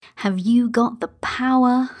Have you got the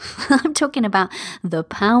power? I'm talking about the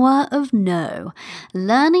power of no.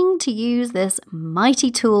 Learning to use this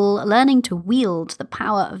mighty tool, learning to wield the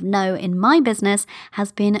power of no in my business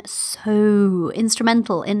has been so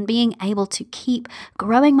instrumental in being able to keep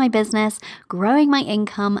growing my business, growing my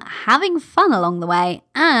income, having fun along the way,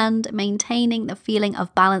 and maintaining the feeling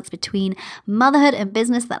of balance between motherhood and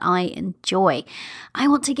business that I enjoy. I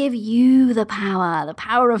want to give you the power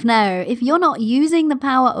of no. If you're not using the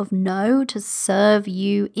power of no to serve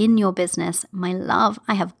you in your business, my love,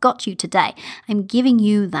 I have got you today. I'm giving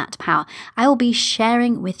you that power. I will be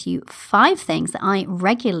sharing with you 5 things that I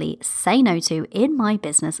regularly say no to in my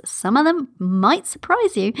business. Some of them might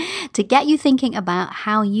surprise you to get you thinking about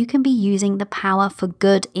how you can be using the power for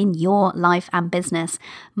good in your life and business.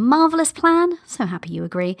 Marvelous plan? So happy you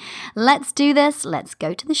agree. Let's do this. Let's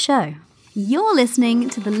go to the show. You're listening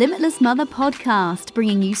to the Limitless Mother podcast,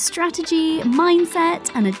 bringing you strategy, mindset,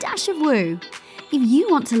 and a dash of woo. If you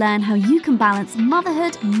want to learn how you can balance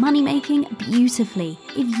motherhood and money-making beautifully,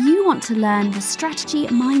 if you want to learn the strategy,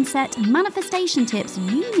 mindset, and manifestation tips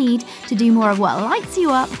you need to do more of what lights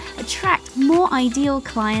you up, attract more ideal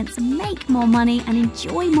clients, make more money, and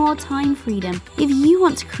enjoy more time freedom, if you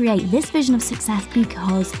want to create this vision of success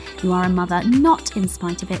because you are a mother, not in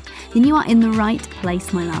spite of it, then you are in the right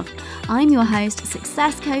place, my love. I'm your host,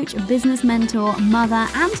 success coach, business mentor, mother,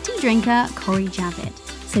 and tea drinker, Cori Javid.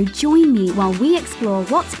 So join me while we explore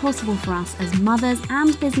what's possible for us as mothers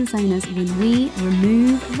and business owners when we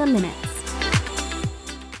remove the limits.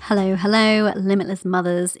 Hello, Limitless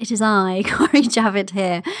Mothers. It is I, Cori Javid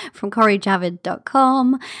here from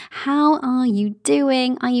CoriJavid.com. How are you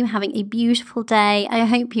doing? Are you having a beautiful day? I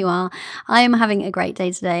hope you are. I am having a great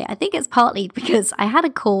day today. I think it's partly because I had a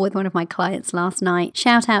call with one of my clients last night.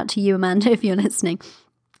 Shout out to you, Amanda, if you're listening.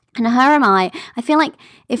 And her and I feel like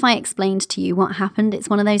if I explained to you what happened, it's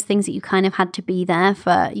one of those things that you kind of had to be there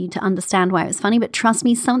for you to understand why it was funny. But trust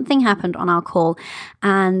me, something happened on our call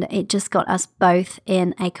and it just got us both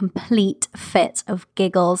in a complete fit of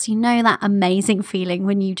giggles. You know that amazing feeling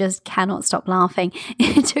when you just cannot stop laughing.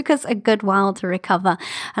 It took us a good while to recover.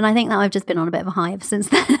 And I think that I've just been on a bit of a high ever since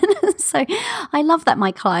then. So I love that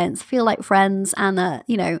my clients feel like friends and,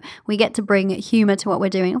 we get to bring humor to what we're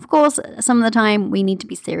doing. Of course, some of the time we need to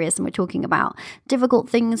be serious and we're talking about difficult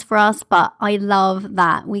things for us, but I love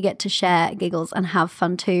that we get to share giggles and have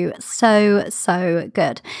fun too. So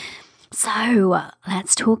good. So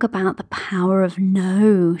let's talk about the power of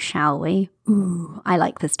no, shall we? Ooh, I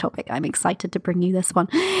like this topic. I'm excited to bring you this one.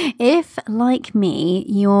 If, like me,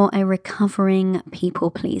 you're a recovering people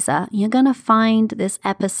pleaser, you're going to find this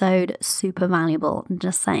episode super valuable. I'm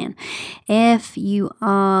just saying. If you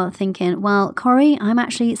are thinking, well, Cori, I'm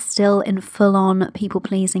actually still in full-on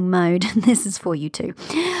people-pleasing mode, this is for you too.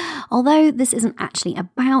 Although this isn't actually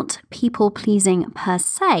about people-pleasing per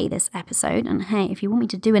se, this episode, and hey, if you want me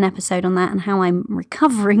to do an episode on that and how I'm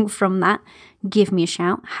recovering from that, give me a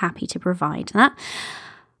shout. Happy to provide that.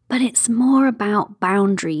 But it's more about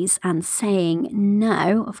boundaries and saying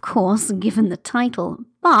no, of course, given the title.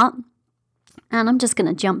 And I'm just going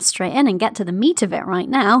to jump straight in and get to the meat of it right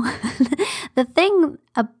now. The thing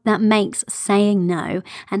that makes saying no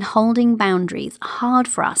and holding boundaries hard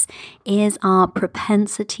for us is our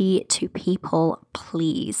propensity to people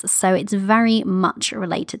please. So it's very much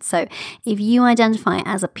related. So if you identify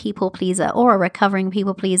as a people pleaser or a recovering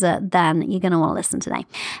people pleaser, then you're going to want to listen today.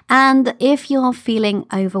 And if you're feeling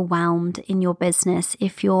overwhelmed in your business,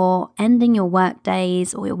 if you're ending your work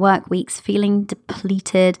days or your work weeks feeling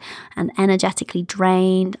depleted and energetically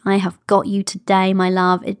drained, I have got you today, my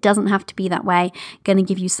love. It doesn't have to be that way. Going to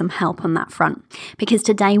give you some help on that front, because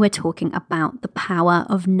today we're talking about the power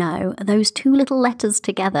of no. Those 2 little letters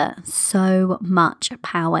together, so much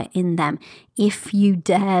power in them if you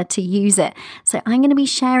dare to use it. So I'm going to be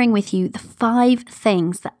sharing with you the 5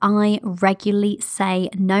 things that I regularly say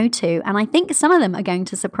no to, and I think some of them are going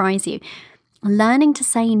to surprise you. Learning to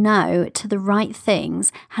say no to the right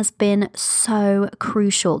things has been so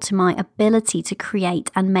crucial to my ability to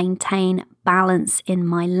create and maintain balance in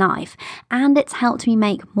my life, and it's helped me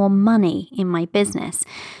make more money in my business.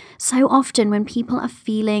 So often when people are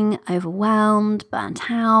feeling overwhelmed,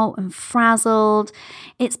 burnt out, and frazzled,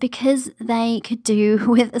 it's because they could do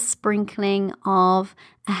with a sprinkling of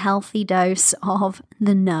a healthy dose of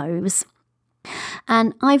the no's.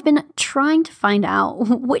 And I've been trying to find out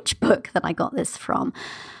which book that I got this from.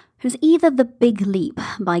 It was either The Big Leap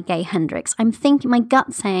by Gay Hendricks. I'm thinking, my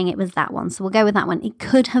gut saying it was that one, so we'll go with that one. It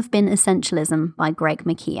could have been Essentialism by Greg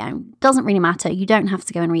McKeown. Doesn't really matter. You don't have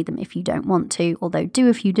to go and read them if you don't want to, although do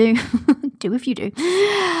if you do. Do if you do.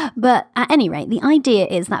 But at any rate, the idea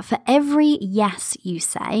is that for every yes you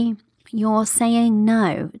say, you're saying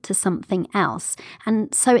no to something else.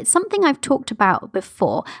 And so it's something I've talked about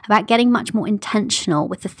before, about getting much more intentional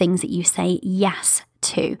with the things that you say yes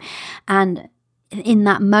to. And in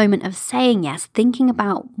that moment of saying yes, thinking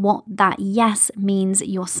about what that yes means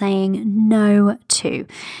you're saying no to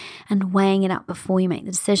and weighing it up before you make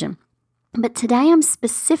the decision. But today I'm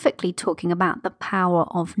specifically talking about the power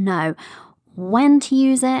of no. When to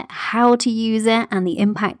use it, how to use it, and the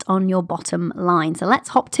impact on your bottom line. So let's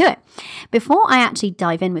hop to it. Before I actually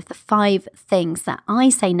dive in with the 5 things that I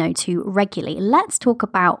say no to regularly, let's talk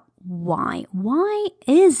about why. Why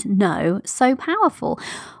is no so powerful?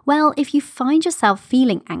 Well, if you find yourself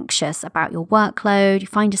feeling anxious about your workload, you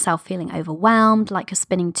find yourself feeling overwhelmed, like you're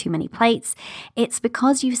spinning too many plates, it's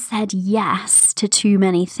because you said yes to too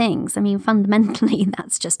many things. I mean, fundamentally,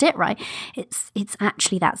 that's just it, right? It's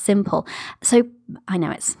actually that simple. So I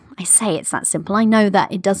know I say it's that simple. I know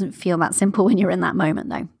that it doesn't feel that simple when you're in that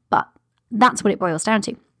moment though, but that's what it boils down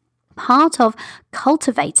to. Part of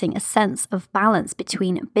cultivating a sense of balance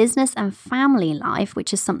between business and family life,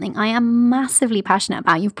 which is something I am massively passionate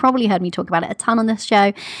about. You've probably heard me talk about it a ton on this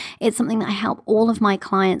show. It's something that I help all of my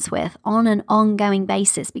clients with on an ongoing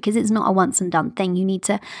basis because it's not a once and done thing. You need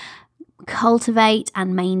to cultivate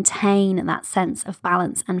and maintain that sense of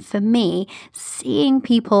balance. And for me, seeing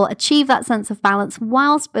people achieve that sense of balance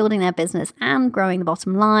whilst building their business and growing the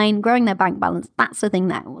bottom line, growing their bank balance, that's the thing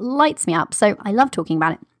that lights me up. So I love talking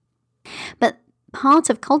about it. But part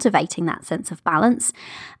of cultivating that sense of balance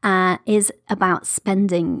is about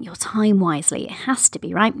spending your time wisely. It has to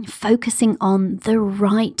be, right? Focusing on the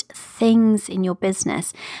right things in your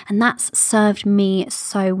business. And that's served me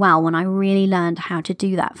so well when I really learned how to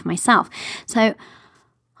do that for myself. So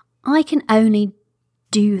I can only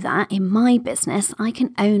do that in my business. I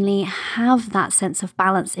can only have that sense of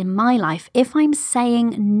balance in my life if I'm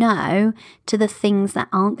saying no to the things that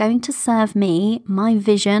aren't going to serve me, my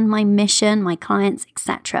vision, my mission, my clients,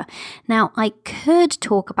 etc. Now, I could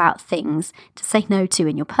talk about things to say no to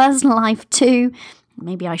in your personal life too.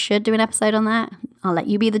 Maybe I should do an episode on that. I'll let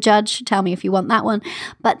you be the judge. Tell me if you want that one.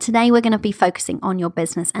 But today we're going to be focusing on your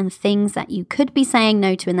business and things that you could be saying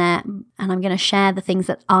no to in there. And I'm going to share the things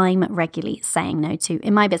that I'm regularly saying no to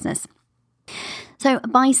in my business. So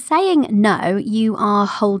by saying no, you are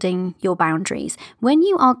holding your boundaries. When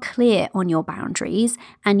you are clear on your boundaries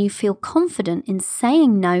and you feel confident in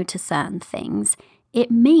saying no to certain things, it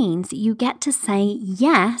means you get to say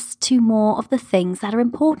yes to more of the things that are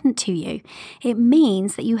important to you. It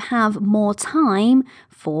means that you have more time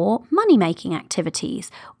for money-making activities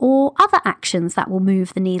or other actions that will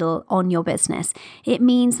move the needle on your business. It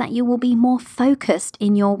means that you will be more focused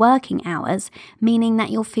in your working hours, meaning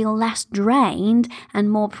that you'll feel less drained and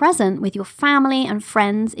more present with your family and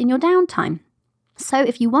friends in your downtime. So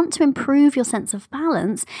if you want to improve your sense of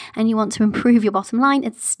balance and you want to improve your bottom line,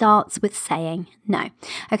 it starts with saying no.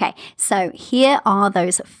 Okay, so here are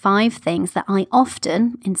those 5 things that I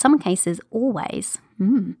often, in some cases always,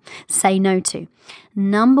 say no to.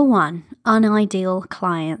 Number 1, unideal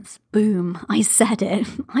clients. Boom, I said it.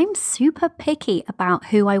 I'm super picky about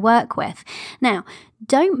who I work with. Now,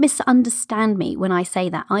 don't misunderstand me when I say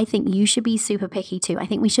that. I think you should be super picky too. I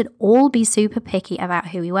think we should all be super picky about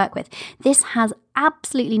who we work with. This has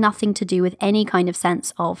absolutely nothing to do with any kind of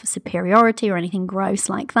sense of superiority or anything gross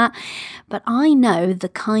like that. But I know the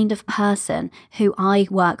kind of person who I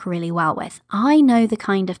work really well with. I know the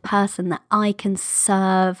kind of person that I can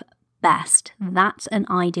serve best. That's an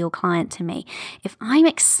ideal client to me. If I'm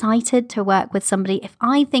excited to work with somebody, if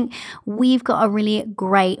I think we've got a really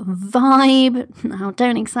great vibe, now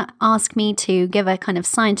don't ask me to give a kind of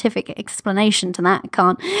scientific explanation to that, I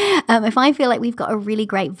can't. If I feel like we've got a really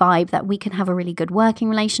great vibe, that we can have a really good working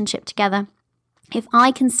relationship together, if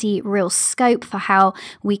I can see real scope for how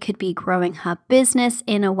we could be growing her business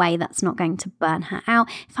in a way that's not going to burn her out,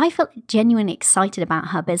 if I feel genuinely excited about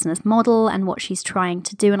her business model and what she's trying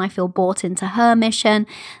to do and I feel bought into her mission,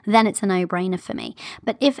 then it's a no-brainer for me.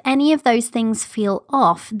 But if any of those things feel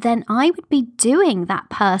off, then I would be doing that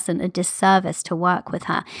person a disservice to work with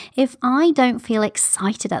her. If I don't feel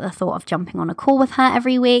excited at the thought of jumping on a call with her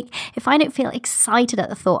every week, if I don't feel excited at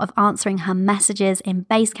the thought of answering her messages in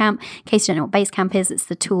Basecamp, in case you don't know what Basecamp Basecamp is. It's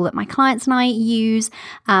the tool that my clients and I use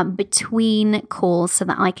between calls so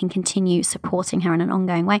that I can continue supporting her in an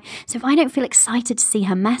ongoing way. So if I don't feel excited to see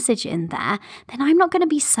her message in there, then I'm not going to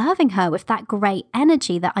be serving her with that great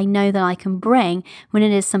energy that I know that I can bring when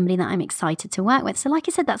it is somebody that I'm excited to work with. So like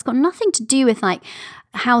I said, that's got nothing to do with like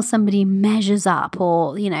how somebody measures up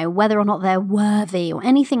or, whether or not they're worthy or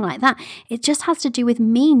anything like that. It just has to do with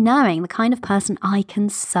me knowing the kind of person I can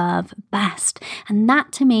serve best. And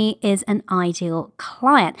that to me is an ideal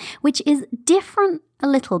client, which is different a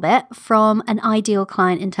little bit from an ideal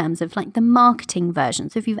client in terms of like the marketing version.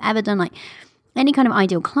 So if you've ever done like any kind of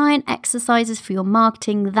ideal client exercises for your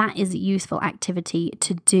marketing, that is a useful activity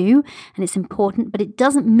to do and it's important, but it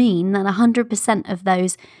doesn't mean that 100% of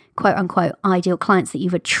those quote unquote ideal clients that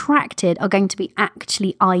you've attracted are going to be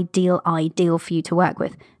actually ideal for you to work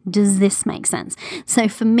with. Does this make sense? So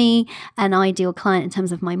for me, an ideal client in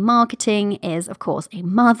terms of my marketing is, of course, a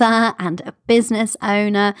mother and a business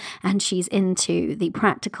owner, and she's into the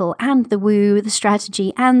practical and the woo, the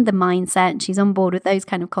strategy and the mindset. She's on board with those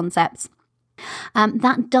kind of concepts.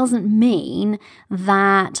 That doesn't mean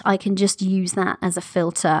that I can just use that as a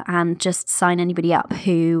filter and just sign anybody up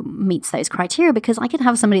who meets those criteria, because I could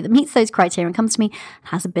have somebody that meets those criteria and comes to me,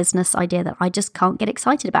 has a business idea that I just can't get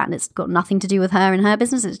excited about, and it's got nothing to do with her and her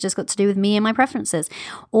business, it's just got to do with me and my preferences.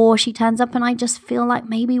 Or she turns up and I just feel like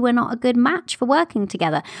maybe we're not a good match for working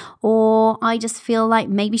together. Or I just feel like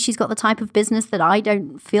maybe she's got the type of business that I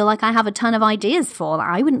don't feel like I have a ton of ideas for.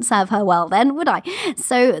 I wouldn't serve her well then, would I?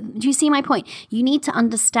 So do you see my point? You need to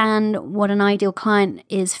understand what an ideal client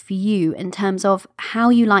is for you in terms of how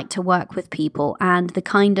you like to work with people and the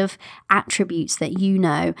kind of attributes that you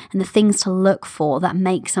know and the things to look for that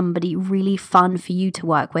make somebody really fun for you to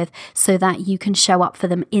work with, so that you can show up for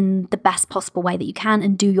them in the best possible way that you can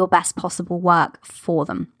and do your best possible work for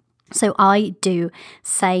them. So I do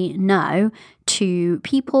say no to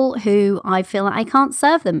people who I feel like I can't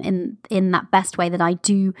serve them in that best way that I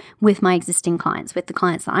do with my existing clients, with the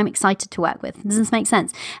clients that I'm excited to work with. Does this make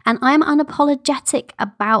sense? And I'm unapologetic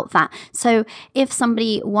about that. So if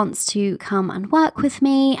somebody wants to come and work with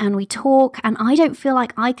me and we talk and I don't feel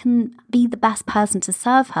like I can be the best person to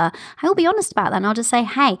serve her, I will be honest about that and I'll just say,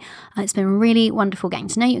 hey, it's been really wonderful getting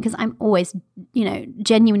to know you, because I'm always,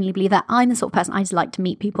 genuinely believe that I'm the sort of person I just like to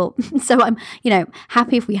meet people. So I'm,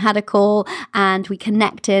 happy if we had a call and we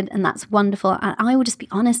connected, and that's wonderful. And I will just be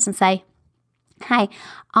honest and say, hey,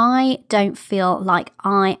 I don't feel like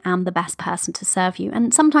I am the best person to serve you.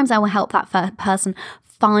 And sometimes I will help that person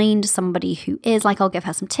find somebody who is, like I'll give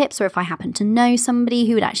her some tips, or if I happen to know somebody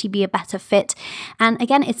who would actually be a better fit. And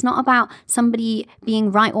again, it's not about somebody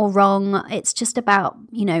being right or wrong. It's just about,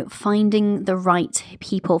 finding the right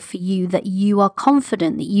people for you that you are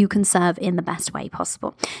confident that you can serve in the best way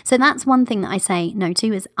possible. So that's one thing that I say no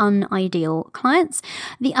to, is unideal clients.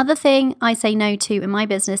 The other thing I say no to in my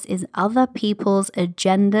business is other people's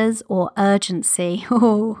agendas or urgency.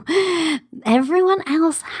 Everyone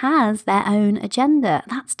else has their own agenda.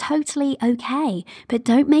 That's totally okay, but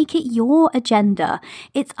don't make it your agenda.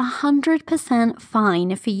 It's 100%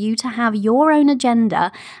 fine for you to have your own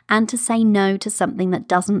agenda and to say no to something that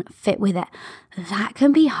doesn't fit with it. That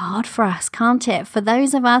can be hard for us, can't it? For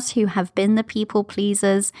those of us who have been the people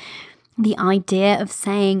pleasers, the idea of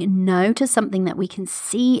saying no to something that we can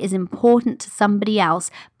see is important to somebody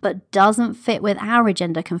else but doesn't fit with our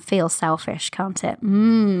agenda can feel selfish, can't it?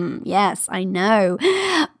 Yes, I know.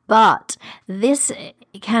 But this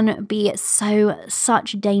can be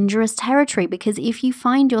such dangerous territory, because if you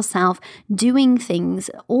find yourself doing things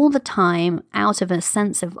all the time out of a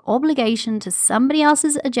sense of obligation to somebody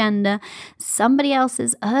else's agenda, somebody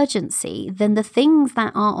else's urgency, then the things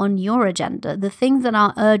that are on your agenda, the things that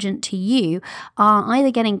are urgent to you, are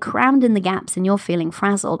either getting crammed in the gaps and you're feeling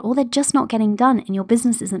frazzled, or they're just not getting done and your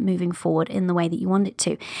business isn't moving forward in the way that you want it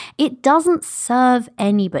to. It doesn't serve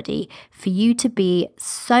anybody for you to be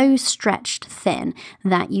so stretched thin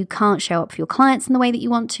that you can't show up for your clients in the way that you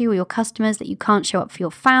want to, or your customers, that you can't show up for your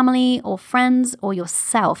family or friends or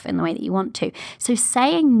yourself in the way that you want to. So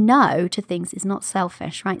saying no to things is not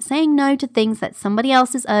selfish, right? Saying no to things that somebody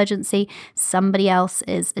else's urgency, somebody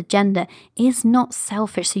else's agenda is not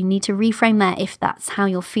selfish. So you need to reframe that if that's how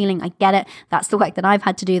you're feeling. I get it. That's the work that I've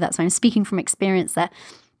had to do. That's why I'm speaking from experience there.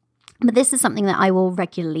 But this is something that I will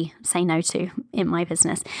regularly say no to in my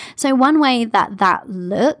business. So one way that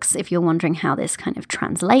looks, if you're wondering how this kind of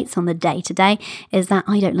translates on the day-to-day, is that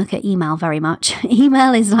I don't look at email very much.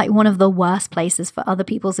 Email is like one of the worst places for other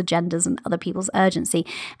people's agendas and other people's urgency.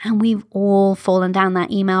 And we've all fallen down that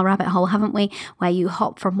email rabbit hole, haven't we? Where you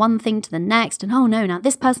hop from one thing to the next and, oh no, now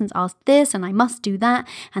this person's asked this and I must do that.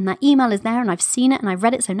 And that email is there and I've seen it and I've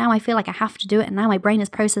read it. So now I feel like I have to do it. And now my brain is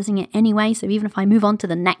processing it anyway. So even if I move on to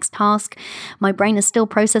the next task, my brain is still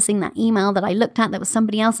processing that email that I looked at that was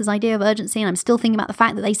somebody else's idea of urgency, and I'm still thinking about the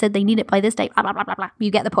fact that they said they need it by this date, blah, blah, blah, blah, blah. You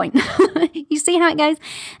get the point. You see how it goes?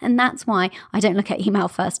 And that's why I don't look at email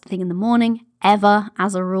first thing in the morning, ever,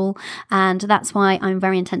 as a rule. And that's why I'm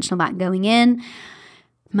very intentional about going in,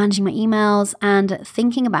 managing my emails, and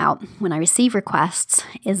thinking about, when I receive requests,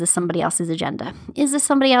 is this somebody else's agenda? Is this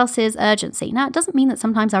somebody else's urgency? Now, it doesn't mean that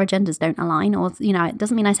sometimes our agendas don't align, or, it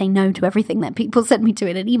doesn't mean I say no to everything that people send me to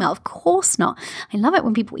in an email. Of course not. I love it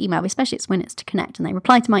when people email, especially when it's to connect and they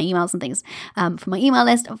reply to my emails and things from my email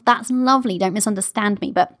list. That's lovely. Don't misunderstand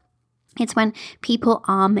me. But it's when people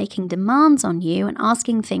are making demands on you and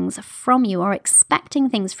asking things from you or expecting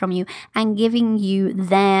things from you and giving you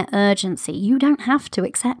their urgency. You don't have to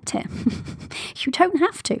accept it. You don't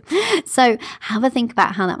have to. So have a think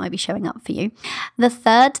about how that might be showing up for you. The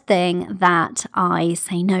third thing that I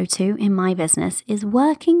say no to in my business is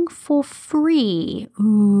working for free.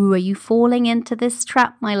 Ooh, are you falling into this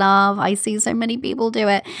trap, my love? I see so many people do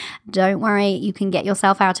it. Don't worry, you can get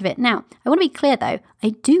yourself out of it. Now, I want to be clear though, I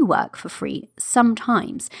do work for free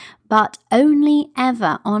sometimes, but only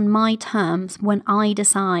ever on my terms when I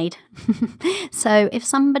decide. So if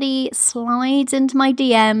somebody slides into my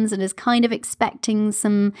DMs and is kind of expecting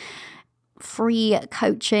some free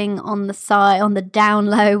coaching on the side, on the down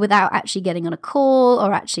low, without actually getting on a call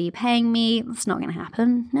or actually paying me, it's not going to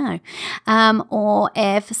happen. No. Or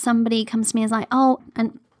if somebody comes to me and is like, oh,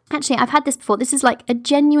 and actually, I've had this before. This is like a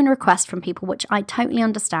genuine request from people, which I totally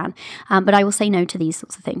understand, but I will say no to these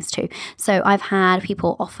sorts of things too. So I've had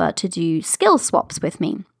people offer to do skill swaps with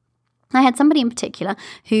me. I had somebody in particular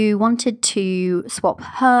who wanted to swap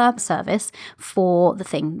her service for the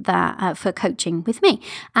thing that for coaching with me.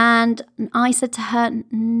 And I said to her,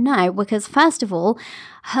 no, because first of all,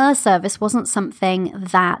 her service wasn't something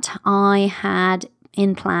that I had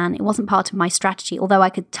in plan. It wasn't part of my strategy, although I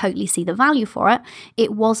could totally see the value for it.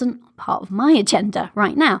 It wasn't part of my agenda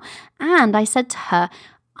right now. And I said to her,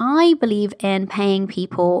 I believe in paying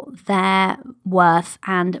people their worth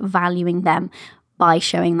and valuing them by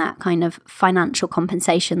showing that kind of financial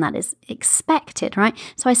compensation that is expected, right?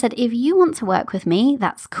 So I said, if you want to work with me,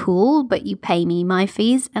 that's cool, but you pay me my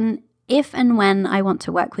fees. And if and when I want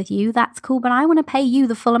to work with you, that's cool, but I want to pay you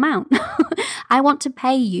the full amount. I want to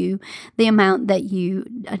pay you the amount that you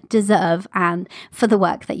deserve and for the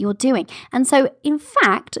work that you're doing. And so, in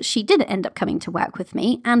fact, she did end up coming to work with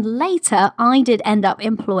me, and later I did end up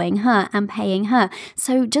employing her and paying her.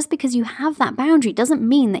 So just because you have that boundary doesn't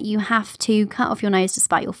mean that you have to cut off your nose to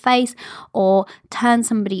spite your face or turn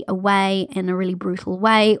somebody away in a really brutal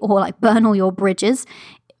way or like burn all your bridges.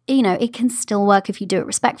 It can still work if you do it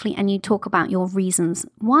respectfully and you talk about your reasons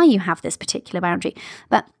why you have this particular boundary.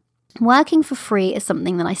 But working for free is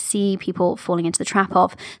something that I see people falling into the trap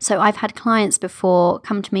of. So I've had clients before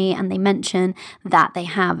come to me and they mention that they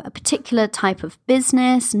have a particular type of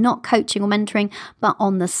business, not coaching or mentoring, but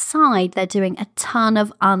on the side, they're doing a ton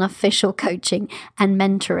of unofficial coaching and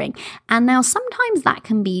mentoring. And now sometimes that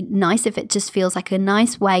can be nice if it just feels like a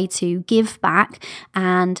nice way to give back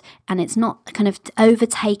and it's not kind of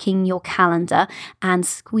overtaking your calendar and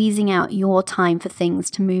squeezing out your time for things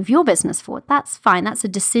to move your business forward. That's fine. That's a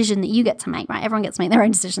decision that you get to make, right? Everyone gets to make their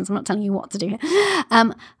own decisions. I'm not telling you what to do.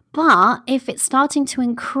 But if it's starting to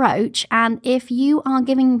encroach and if you are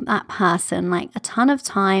giving that person like a ton of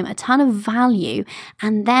time, a ton of value,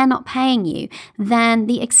 and they're not paying you, then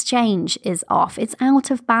the exchange is off. It's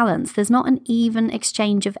out of balance. There's not an even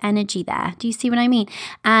exchange of energy there. Do you see what I mean?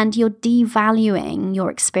 And you're devaluing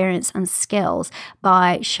your experience and skills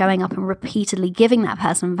by showing up and repeatedly giving that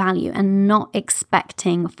person value and not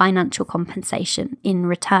expecting financial compensation in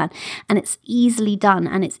return. And it's easily done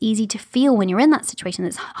and it's easy to feel when you're in that situation.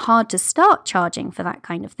 It's hard to start charging for that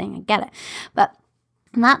kind of thing. I get it. But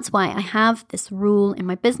that's why I have this rule in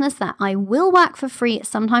my business that I will work for free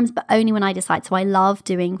sometimes, but only when I decide. So I love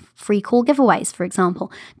doing free call giveaways, for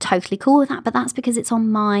example. Totally cool with that, but that's because it's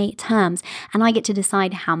on my terms and I get to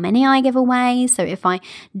decide how many I give away. So if I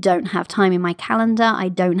don't have time in my calendar, I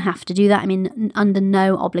don't have to do that. I'm under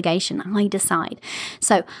no obligation. I decide.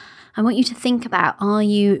 So I want you to think about, are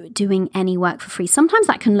you doing any work for free? Sometimes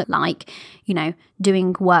that can look like,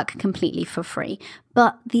 doing work completely for free.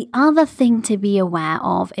 But the other thing to be aware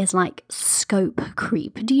of is like scope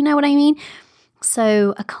creep. Do you know what I mean?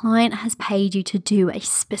 So a client has paid you to do a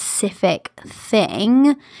specific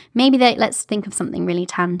thing. Maybe let's think of something really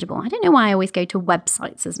tangible. I don't know why I always go to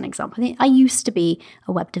websites as an example. I used to be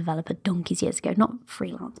a web developer donkeys years ago, not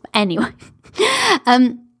freelance, but anyway.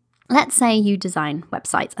 Let's say you design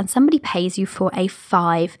websites and somebody pays you for a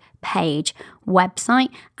 5-page website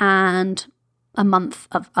and a month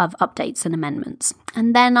of updates and amendments.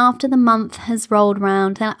 And then after the month has rolled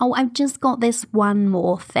around, they're like, oh, I've just got this one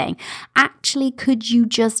more thing. Actually, could you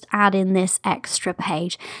just add in this extra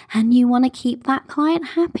page? And you want to keep that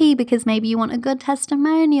client happy because maybe you want a good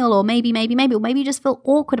testimonial, or maybe you just feel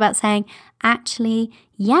awkward about saying, actually,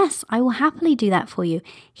 yes, I will happily do that for you.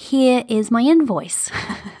 Here is my invoice.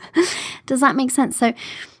 Does that make sense? So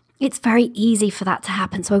it's very easy for that to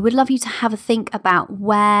happen. So I would love you to have a think about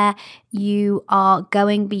where you are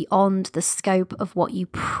going beyond the scope of what you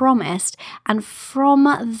promised. And from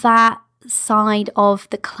that side of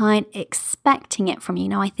the client expecting it from you.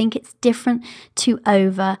 Now, I think it's different to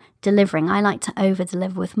over delivering. I like to over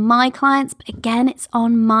deliver with my clients, but again, it's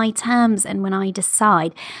on my terms and when I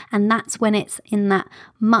decide. And that's when it's in that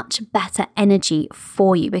much better energy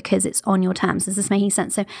for you because it's on your terms. Is this making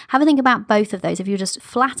sense? So have a think about both of those. If you're just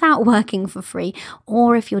flat out working for free,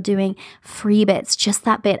 or if you're doing free bits, just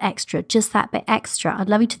that bit extra, I'd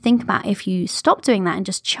love you to think about if you stop doing that and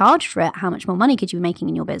just charge for it, how much more money could you be making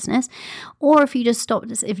in your business? Or if you just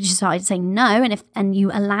stopped, if you decided to say no, and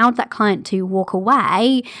you allowed that client to walk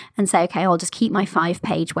away and say, okay, I'll just keep my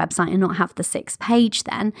 5-page website and not have the 6-page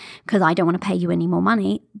then because I don't want to pay you any more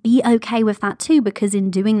money, be okay with that too, because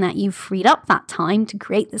in doing that, you've freed up that time to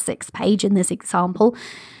create the 6-page in this example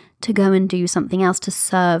to go and do something else to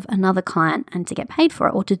serve another client and to get paid for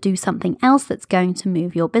it, or to do something else that's going to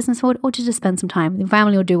move your business forward, or to just spend some time with your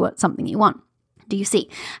family or do something you want. Do you see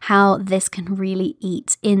how this can really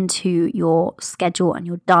eat into your schedule and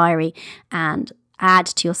your diary and add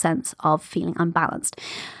to your sense of feeling unbalanced?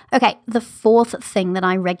 Okay, the fourth thing that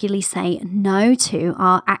I regularly say no to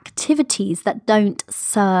are activities that don't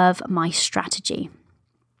serve my strategy.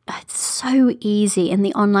 It's so easy in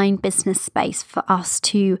the online business space for us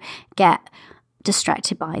to get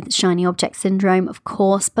distracted by the shiny object syndrome, of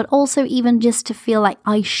course, but also even just to feel like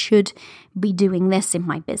I should be doing this in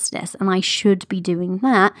my business and I should be doing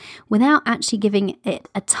that without actually giving it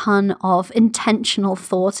a ton of intentional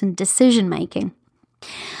thought and decision making.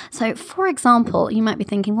 So, for example, you might be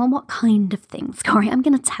thinking, well, what kind of things? Corey, I'm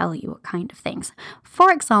going to tell you what kind of things.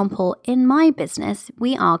 For example, in my business,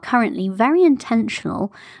 we are currently very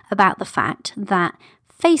intentional about the fact that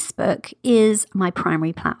Facebook is my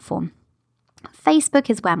primary platform. Facebook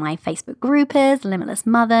is where my Facebook group is, Limitless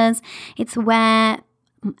Mothers. It's where,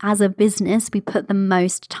 as a business, we put the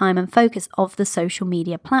most time and focus of the social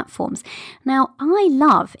media platforms. Now, I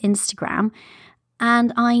love Instagram,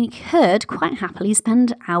 and I could quite happily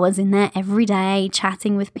spend hours in there every day,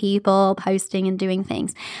 chatting with people, posting and doing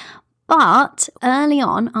things. But early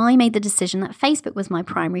on, I made the decision that Facebook was my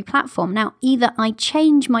primary platform. Now, either I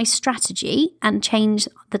change my strategy and change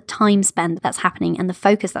the time spent that's happening and the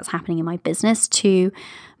focus that's happening in my business to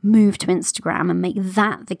move to Instagram and make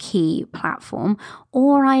that the key platform,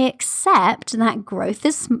 or I accept that growth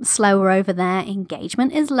is slower over there,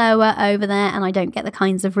 engagement is lower over there, and I don't get the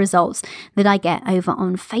kinds of results that I get over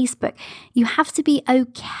on Facebook. You have to be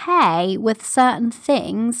okay with certain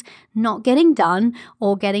things not getting done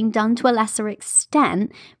or getting done to a lesser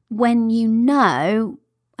extent when you know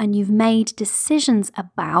and you've made decisions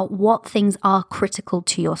about what things are critical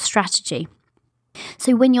to your strategy.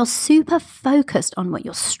 So when you're super focused on what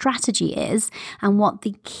your strategy is and what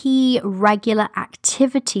the key regular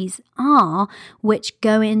activities are which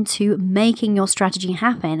go into making your strategy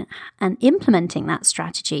happen and implementing that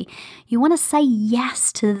strategy, you want to say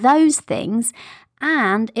yes to those things.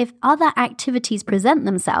 And if other activities present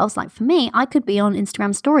themselves, like for me, I could be on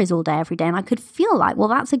Instagram stories all day, every day, and I could feel like, well,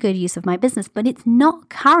 that's a good use of my business, but it's not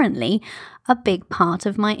currently a big part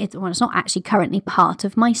of it's not actually currently part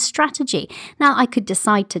of my strategy. Now, I could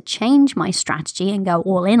decide to change my strategy and go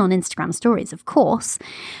all in on Instagram stories, of course,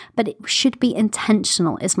 but it should be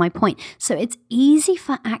intentional is my point. So it's easy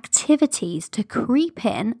for activities to creep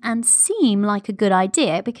in and seem like a good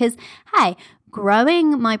idea because, hey,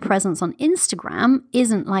 growing my presence on Instagram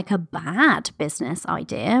isn't like a bad business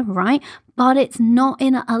idea, right? But it's not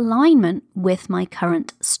in alignment with my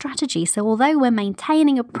current strategy. So although we're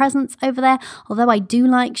maintaining a presence over there, although I do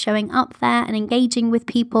like showing up there and engaging with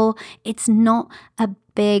people, it's not a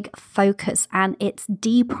big focus and it's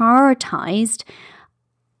deprioritized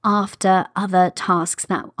after other tasks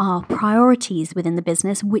that are priorities within the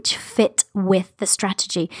business which fit with the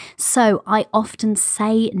strategy. So I often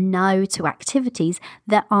say no to activities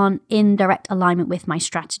that aren't in direct alignment with my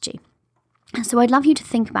strategy. So I'd love you to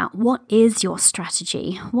think about, what is your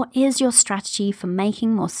strategy? What is your strategy for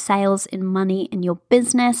making more sales and money in your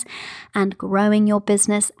business and growing your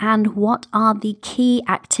business? And what are the key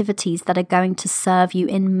activities that are going to serve you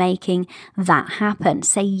in making that happen?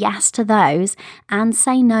 Say yes to those and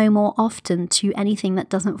say no more often to anything that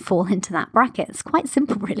doesn't fall into that bracket. It's quite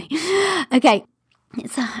simple, really. Okay.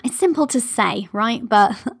 It's simple to say, right?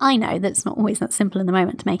 But I know that it's not always that simple in the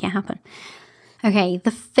moment to make it happen. Okay, the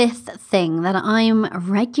fifth thing that I'm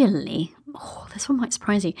regularly, this one might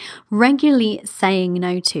surprise you, regularly saying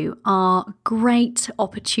no to are great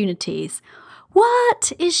opportunities.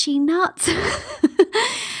 What? Is she nuts?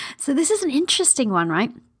 So this is an interesting one,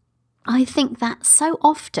 right? I think that so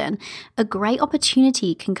often a great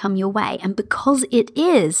opportunity can come your way, and because it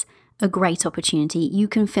is a great opportunity, you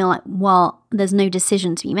can feel like, well, there's no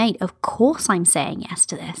decision to be made. Of course I'm saying yes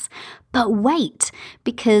to this. But wait,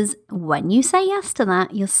 because when you say yes to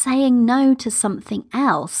that, you're saying no to something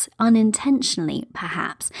else, unintentionally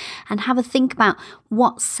perhaps. And have a think about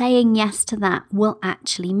what saying yes to that will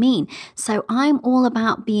actually mean. So I'm all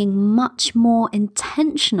about being much more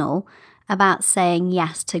intentional about saying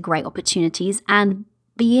yes to great opportunities and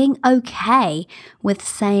being okay with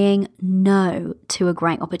saying no to a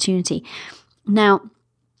great opportunity. Now,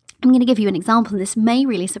 I'm going to give you an example, and this may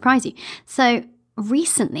really surprise you. So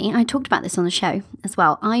recently, I talked about this on the show as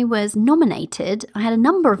well. I was nominated. I had a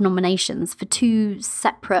number of nominations for two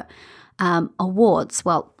separate awards.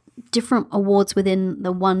 Well, different awards within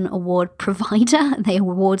the one award provider. They are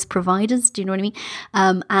awards providers. Do you know what I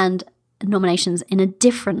mean? And nominations in a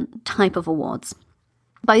different type of awards,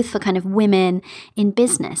 both for kind of women in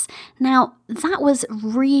business. Now, that was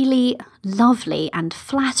really lovely and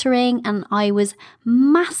flattering, and I was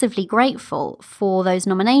massively grateful for those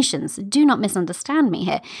nominations. Do not misunderstand me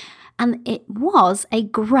here. And it was a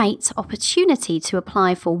great opportunity to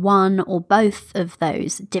apply for one or both of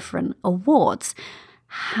those different awards.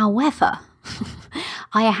 However,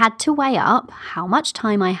 I had to weigh up how much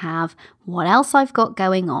time I have, what else I've got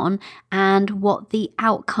going on, and what the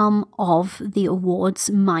outcome of the awards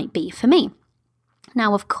might be for me.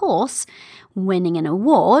 Now, of course, winning an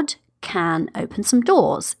award can open some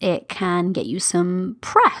doors. It can get you some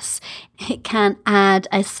press. It can add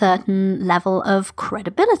a certain level of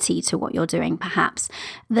credibility to what you're doing, perhaps.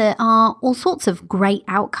 There are all sorts of great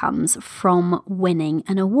outcomes from winning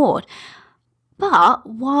an award. But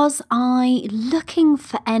was I looking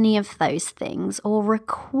for any of those things or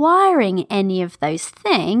requiring any of those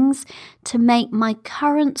things to make my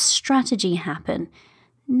current strategy happen?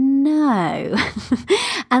 No.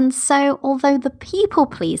 And so, although the people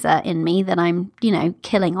pleaser in me that I'm,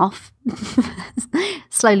 killing off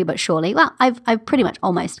slowly but surely, well, I've pretty much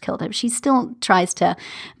almost killed her. She still tries to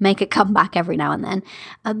make a comeback every now and then.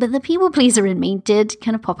 But the people pleaser in me did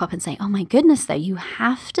kind of pop up and say, oh my goodness, though, you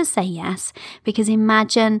have to say yes, because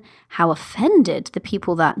imagine how offended the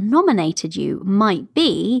people that nominated you might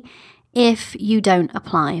be if you don't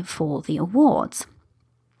apply for the awards.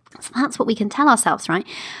 So that's what we can tell ourselves, right?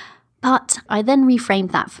 But I then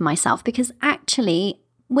reframed that for myself, because actually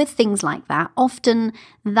with things like that, often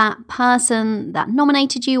that person that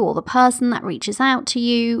nominated you or the person that reaches out to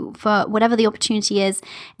you for whatever the opportunity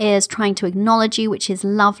is trying to acknowledge you, which is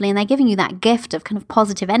lovely. And they're giving you that gift of kind of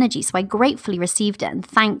positive energy. So I gratefully received it and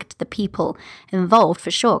thanked the people involved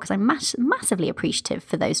for sure, because I'm massively appreciative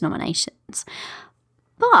for those nominations.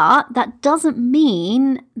 But that doesn't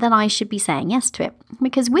mean that I should be saying yes to it,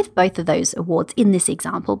 because with both of those awards in this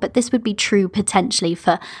example, but this would be true potentially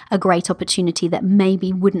for a great opportunity that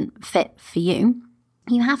maybe wouldn't fit for you,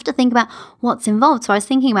 you have to think about what's involved. So I was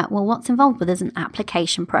thinking about, well, what's involved? Well, there's an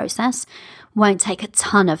application process. Won't take a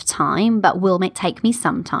ton of time, but will take me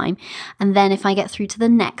some time. And then if I get through to the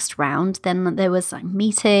next round, then there was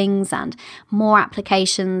meetings and more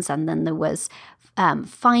applications, and then there was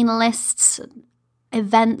finalists,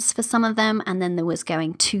 events for some of them, and then there was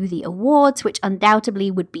going to the awards, which undoubtedly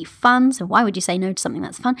would be fun. So why would you say no to something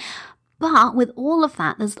that's fun? But with all of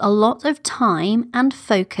that, there's a lot of time and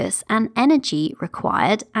focus and energy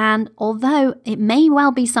required. And although it may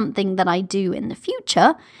well be something that I do in the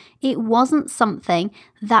future, it wasn't something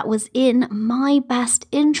that was in my best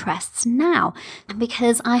interests now,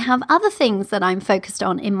 because I have other things that I'm focused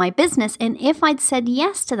on in my business. And if I'd said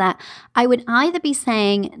yes to that, I would either be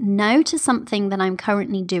saying no to something that I'm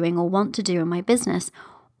currently doing or want to do in my business,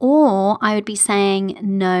 Or I would be saying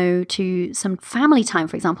no to some family time,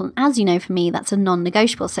 for example. And as you know, for me, that's a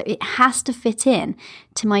non-negotiable. So it has to fit in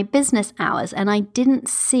to my business hours. And I didn't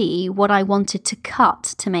see what I wanted to cut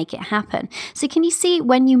to make it happen. So can you see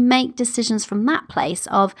when you make decisions from that place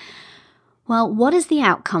of, well, what is the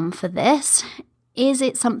outcome for this? Is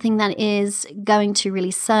it something that is going to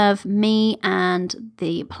really serve me and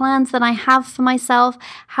the plans that I have for myself?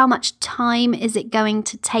 How much time is it going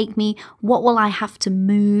to take me? What will I have to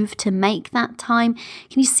move to make that time?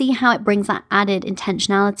 Can you see how it brings that added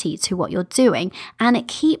intentionality to what you're doing? And it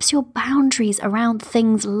keeps your boundaries around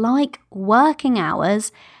things like working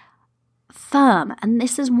hours firm. And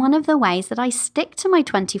this is one of the ways that I stick to my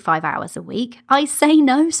 25 hours a week. I say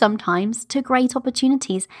no sometimes to great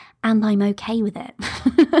opportunities, and I'm okay with it.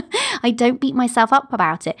 I don't beat myself up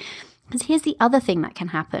about it. Because here's the other thing that can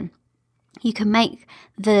happen. You can make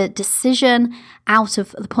the decision out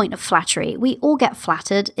of the point of flattery. We all get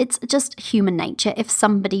flattered. It's just human nature. If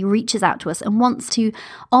somebody reaches out to us and wants to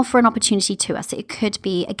offer an opportunity to us, it could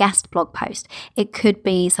be a guest blog post. It could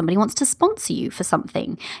be somebody wants to sponsor you for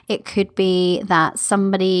something. It could be that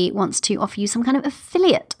somebody wants to offer you some kind of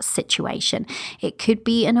affiliate situation. It could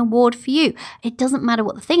be an award for you. It doesn't matter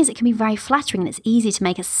what the thing is. It can be very flattering, and it's easy to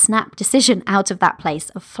make a snap decision out of that place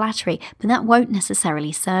of flattery, but that won't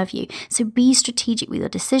necessarily serve you. So be strategic with your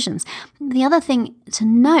decisions. The other thing to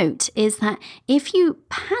note is that if you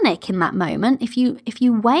panic in that moment, if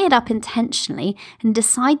you weigh it up intentionally and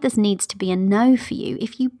decide this needs to be a no for you,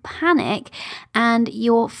 if you panic and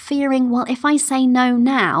you're fearing, well, if I say no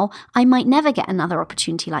now, I might never get another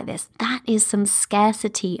opportunity like this. That is some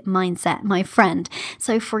scarcity mindset, my friend.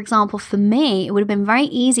 So for example, for me, it would have been very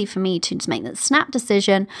easy for me to just make that snap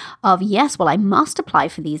decision of, yes, well, I must apply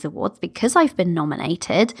for these awards because I've been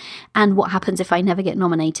nominated. And what happens if I never get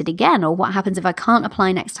nominated again? Or what happens if I can't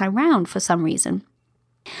apply next time round for some reason?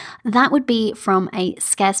 That would be from a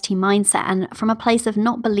scarcity mindset and from a place of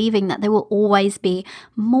not believing that there will always be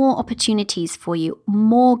more opportunities for you,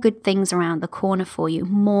 more good things around the corner for you,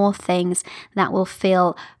 more things that will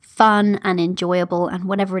feel fun and enjoyable and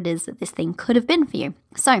whatever it is that this thing could have been for you.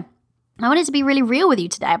 So I wanted to be really real with you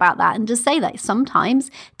today about that and just say that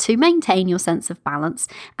sometimes to maintain your sense of balance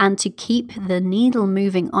and to keep the needle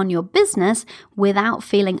moving on your business without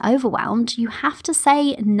feeling overwhelmed, you have to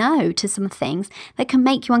say no to some things that can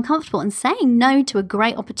make you uncomfortable. And saying no to a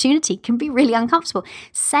great opportunity can be really uncomfortable.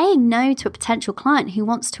 Saying no to a potential client who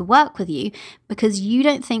wants to work with you because you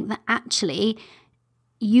don't think that actually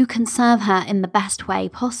you can serve her in the best way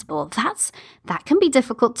possible. That can be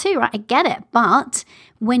difficult too, right? I get it. But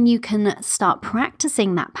when you can start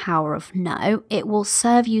practicing that power of no, it will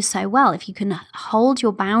serve you so well. If you can hold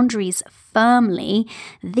your boundaries firmly,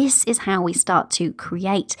 this is how we start to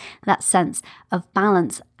create that sense of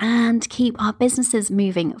balance and keep our businesses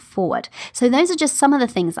moving forward. So those are just some of the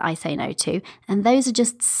things that I say no to, and those are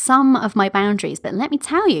just some of my boundaries. But let me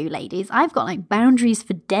tell you, ladies, I've got like boundaries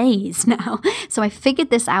for days now. So I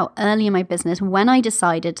figured this out early in my business when I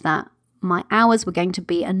decided that my hours were going to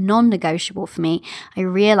be a non-negotiable for me. I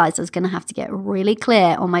realized I was going to have to get really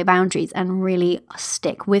clear on my boundaries and really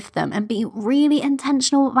stick with them and be really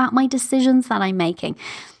intentional about my decisions that I'm making.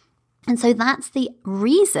 And so that's the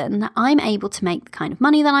reason that I'm able to make the kind of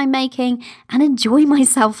money that I'm making and enjoy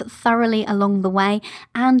myself thoroughly along the way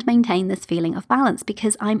and maintain this feeling of balance,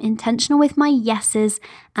 because I'm intentional with my yeses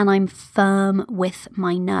and I'm firm with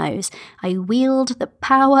my no's. I wield the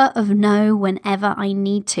power of no whenever I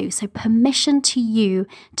need to. So permission to you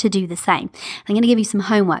to do the same. I'm going to give you some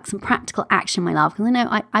homework, some practical action, my love, because I know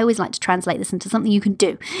I always like to translate this into something you can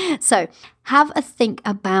do. So have a think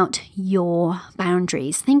about your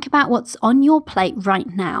boundaries. Think about what's on your plate right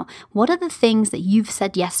now. What are the things that you've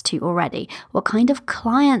said yes to already? What kind of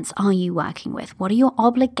clients are you working with? What are your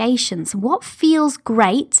obligations? What feels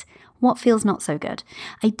great? What feels not so good?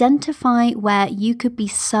 Identify where you could be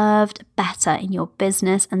served better in your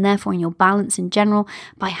business and therefore in your balance in general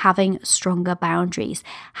by having stronger boundaries.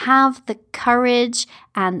 Have the courage,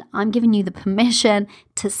 and I'm giving you the permission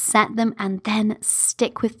to set them and then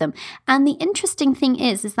stick with them. And the interesting thing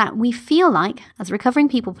is that we feel like, as recovering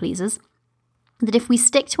people pleasers, that if we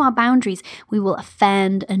stick to our boundaries, we will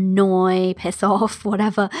offend, annoy, piss off,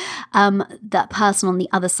 whatever, that person on the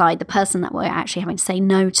other side, the person that we're actually having to say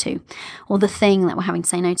no to, or the thing that we're having to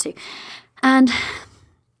say no to. And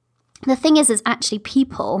The thing is actually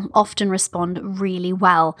people often respond really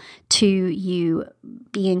well to you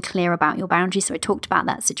being clear about your boundaries. So I talked about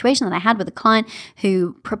that situation that I had with a client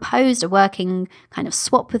who proposed a working kind of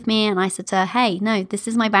swap with me. And I said to her, hey, no, this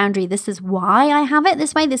is my boundary. This is why I have it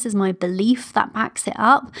this way. This is my belief that backs it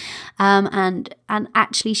up. And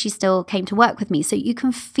actually she still came to work with me. So you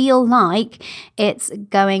can feel like it's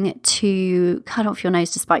going to cut off your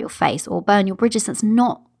nose to spite your face or burn your bridges. That's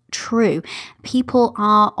not true. People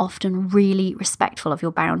are often really respectful of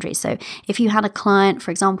your boundaries. So if you had a client,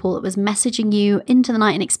 for example, that was messaging you into the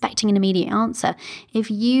night and expecting an immediate answer,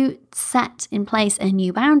 if you set in place a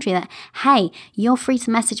new boundary that, hey, you're free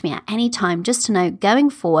to message me at any time, just to know going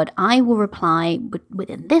forward, I will reply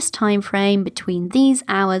within this time frame, between these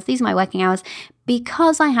hours, these are my working hours,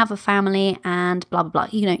 because I have a family and blah, blah, blah.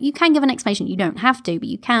 You can give an explanation. You don't have to, but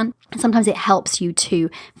you can. And sometimes it helps you to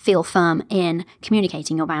feel firm in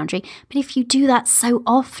communicating your boundary. But if you do that so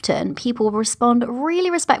often, people will respond really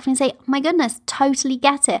respectfully and say, my goodness, totally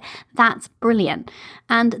get it. That's brilliant.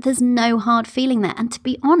 And there's no hard feeling there. And to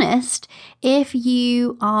be honest, if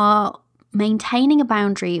you are maintaining a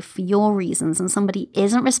boundary for your reasons and somebody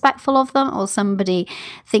isn't respectful of them, or somebody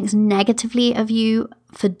thinks negatively of you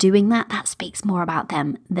for doing that, that speaks more about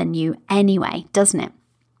them than you anyway, doesn't it?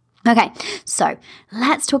 Okay, so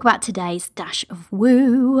let's talk about today's dash of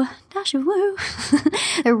woo.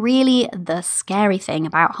 Really, the scary thing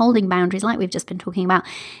about holding boundaries, like we've just been talking about,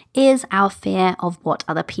 is our fear of what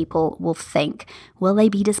other people will think. Will they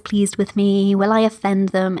be displeased with me? Will I offend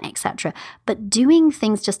them, etc.? But doing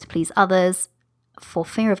things just to please others for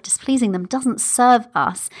fear of displeasing them doesn't serve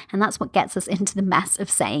us, and that's what gets us into the mess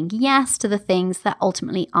of saying yes to the things that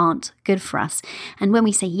ultimately aren't good for us. And when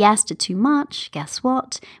we say yes to too much, guess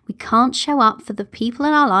what? We can't show up for the people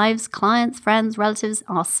in our lives, clients, friends, relatives,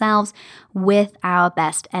 ourselves, with our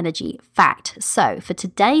best energy. Fact. So for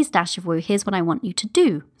today's dash of woo, here's what I want you to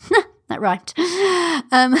do. That rhymed.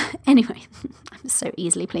 Anyway, I'm so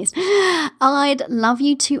easily pleased. I'd love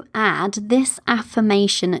you to add this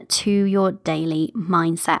affirmation to your daily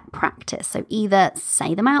mindset practice. So either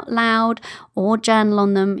say them out loud or journal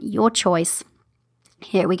on them, your choice.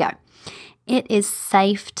 Here we go. It is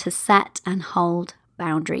safe to set and hold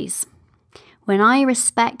boundaries. When I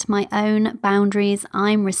respect my own boundaries,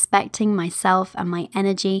 I'm respecting myself and my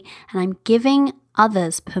energy, and I'm giving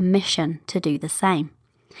others permission to do the same.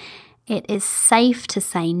 It is safe to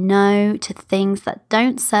say no to things that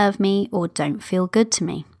don't serve me or don't feel good to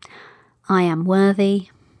me. I am worthy.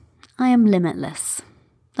 I am limitless.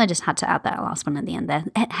 I just had to add that last one at the end there.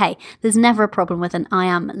 Hey, there's never a problem with an I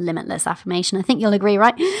am limitless affirmation. I think you'll agree,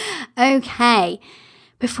 right? Okay.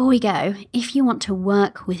 Before we go, if you want to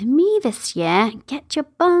work with me this year, get your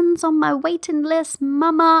buns on my waiting list,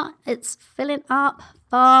 mama. It's filling up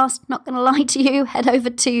fast. Not going to lie to you. Head over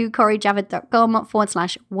to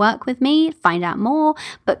CoreyJavid.com/work with me. Find out more.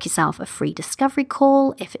 Book yourself a free discovery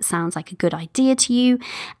call if it sounds like a good idea to you.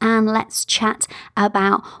 And let's chat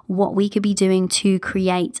about what we could be doing to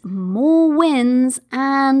create more wins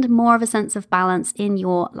and more of a sense of balance in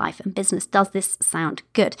your life and business. Does this sound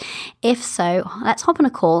good? If so, let's hop on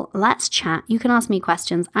a call. Let's chat. You can ask me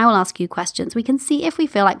questions. I will ask you questions. We can see if we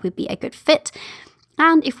feel like we'd be a good fit.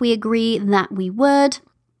 And if we agree that we would,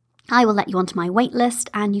 I will let you onto my wait list,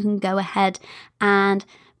 and you can go ahead and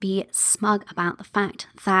be smug about the fact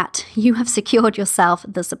that you have secured yourself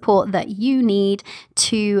the support that you need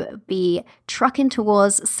to be trucking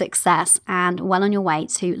towards success and well on your way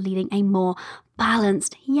to leading a more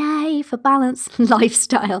balanced, yay for balance,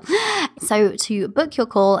 lifestyle. So to book your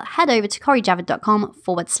call, head over to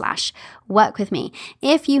CoreyJavid.com/work with me.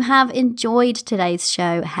 If you have enjoyed today's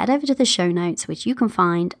show, head over to the show notes, which you can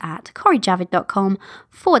find at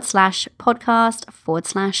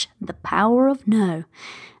CoreyJavid.com/podcast/the power of no.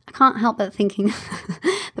 I can't help but thinking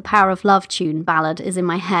the Power of Love tune ballad is in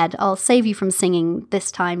my head. I'll save you from singing this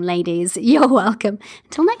time, ladies. You're welcome.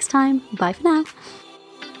 Until next time, bye for now.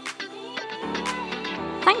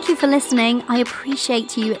 Thank you for listening. I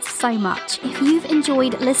appreciate you so much. If you've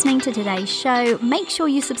enjoyed listening to today's show, make sure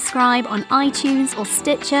you subscribe on iTunes or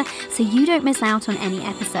Stitcher so you don't miss out on any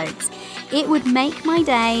episodes. It would make my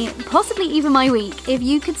day, possibly even my week, if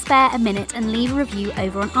you could spare a minute and leave a review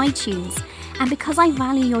over on iTunes. And because I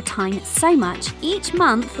value your time so much, each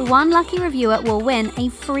month one lucky reviewer will win a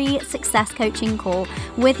free success coaching call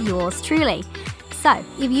with yours truly. So,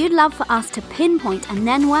 if you'd love for us to pinpoint and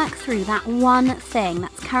then work through that one thing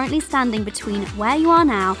that's currently standing between where you are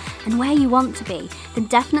now and where you want to be, then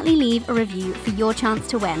definitely leave a review for your chance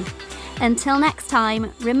to win. Until next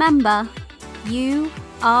time, remember, you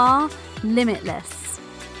are limitless.